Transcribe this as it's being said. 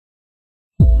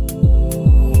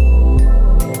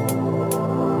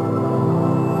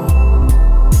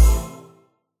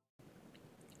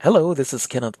Hello, this is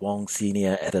Kenneth Wong,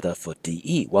 Senior Editor for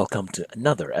DE. Welcome to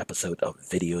another episode of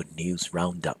Video News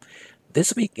Roundup.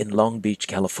 This week in Long Beach,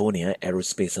 California,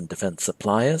 aerospace and defense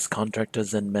suppliers,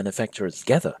 contractors, and manufacturers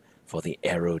gather for the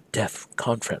AeroDef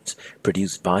Conference,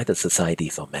 produced by the Society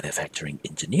for Manufacturing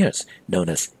Engineers, known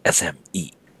as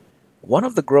SME. One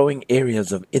of the growing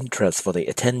areas of interest for the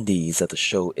attendees at the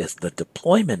show is the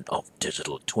deployment of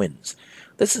digital twins.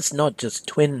 This is not just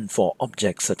twin for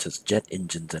objects such as jet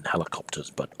engines and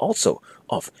helicopters, but also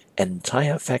of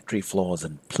entire factory floors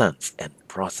and plants and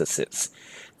processes.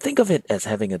 Think of it as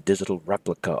having a digital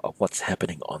replica of what's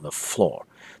happening on the floor.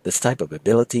 This type of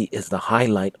ability is the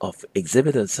highlight of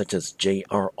exhibitors such as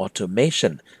JR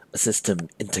Automation, a system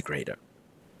integrator.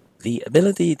 The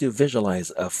ability to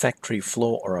visualize a factory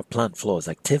floor or a plant floor's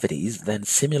activities, then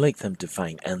simulate them to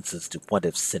find answers to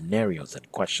what-if scenarios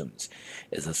and questions,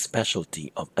 is a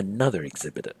specialty of another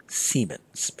exhibitor,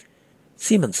 Siemens.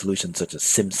 Siemens solutions such as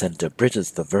SimCenter bridges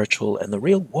the virtual and the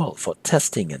real world for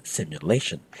testing and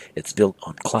simulation. It's built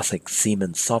on classic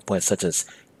Siemens software such as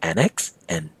Annex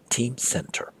and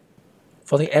Teamcenter.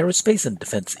 For the aerospace and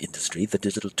defense industry, the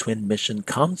digital twin mission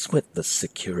comes with the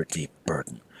security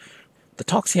burden. The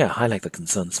talks here highlight the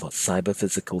concerns for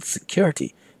cyberphysical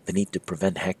security, the need to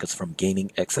prevent hackers from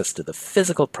gaining access to the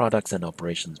physical products and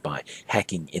operations by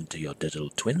hacking into your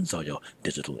digital twins or your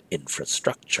digital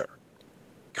infrastructure.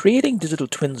 Creating digital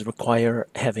twins require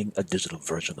having a digital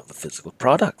version of the physical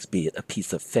products, be it a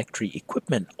piece of factory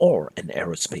equipment or an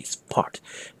aerospace part.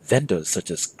 Vendors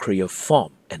such as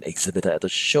Creoform, an exhibitor at the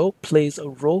show, plays a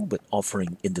role with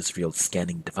offering industrial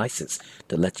scanning devices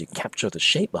to let you capture the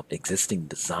shape of existing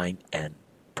design and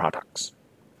products.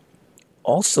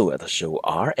 Also at the show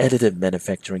are additive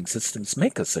manufacturing systems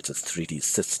makers such as 3D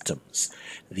Systems.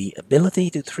 The ability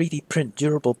to 3D print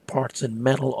durable parts in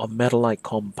metal or metal-like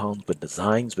compounds with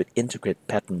designs with intricate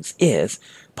patterns is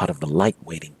part of the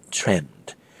lightweighting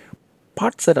trend.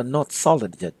 Parts that are not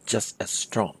solid yet just as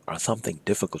strong are something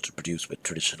difficult to produce with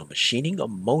traditional machining or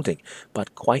molding,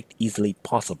 but quite easily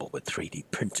possible with 3D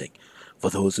printing. For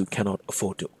those who cannot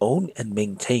afford to own and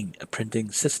maintain a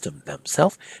printing system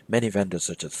themselves, many vendors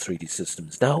such as 3D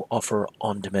Systems now offer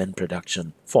on-demand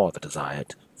production for the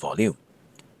desired volume.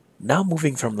 Now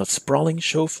moving from the sprawling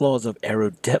show floors of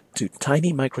AeroDef to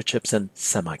tiny microchips and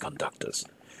semiconductors.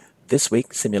 This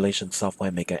week, simulation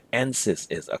software maker ANSYS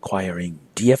is acquiring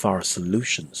DfR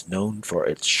Solutions, known for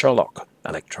its Sherlock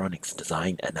electronics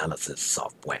design analysis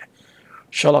software.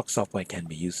 Sherlock software can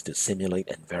be used to simulate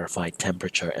and verify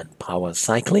temperature and power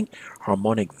cycling,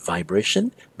 harmonic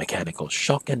vibration, mechanical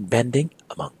shock and bending,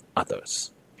 among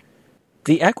others.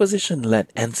 The acquisition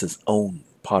let ANSYS own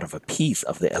part of a piece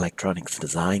of the electronics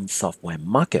design software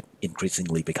market,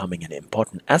 increasingly becoming an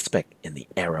important aspect in the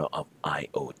era of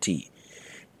IoT.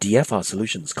 DfR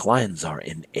Solutions clients are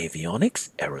in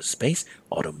avionics, aerospace,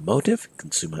 automotive,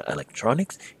 consumer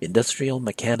electronics, industrial,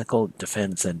 mechanical,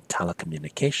 defense, and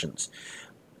telecommunications.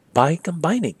 By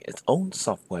combining its own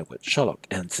software with Sherlock,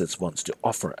 ANSYS wants to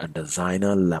offer a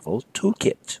designer-level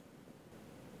toolkit.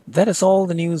 That is all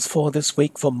the news for this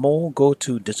week. For more, go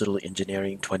to Digital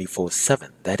Engineering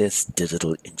 24/7. That is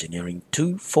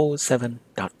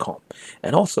digitalengineering247.com.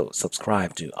 And also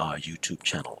subscribe to our YouTube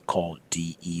channel called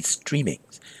DE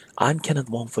Streamings. I'm Kenneth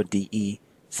Wong for DE,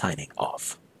 signing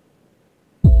off.